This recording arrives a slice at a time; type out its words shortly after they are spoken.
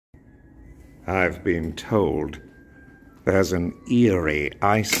I've been told there's an eerie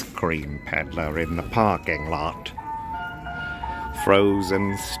ice cream peddler in the parking lot.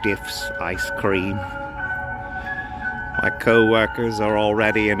 Frozen Stiffs ice cream. My co-workers are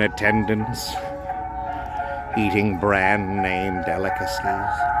already in attendance, eating brand-name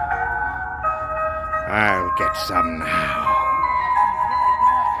delicacies. I'll get some now.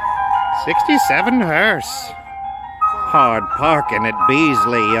 67 Hearse. Hard parking at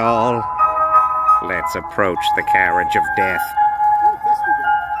Beasley, y'all. Let's approach the carriage of death.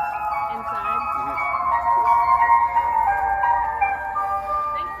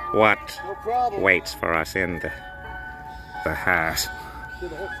 What waits for us in the Hearse?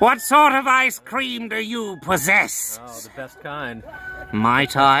 What sort of ice cream do you possess? Oh, the best kind.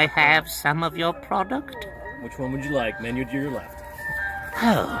 Might I have some of your product? Which one would you like? Menu to your left.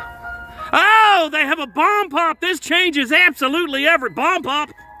 Oh, they have a bomb pop. This changes absolutely every bomb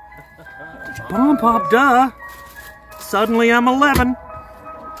pop. Bomb pop, duh. Suddenly I'm 11.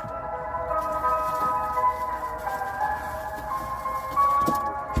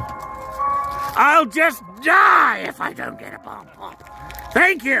 I'll just die if I don't get a bomb pop.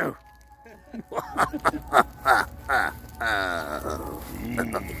 Thank you.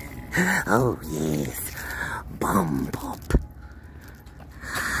 Oh yes, bomb pop.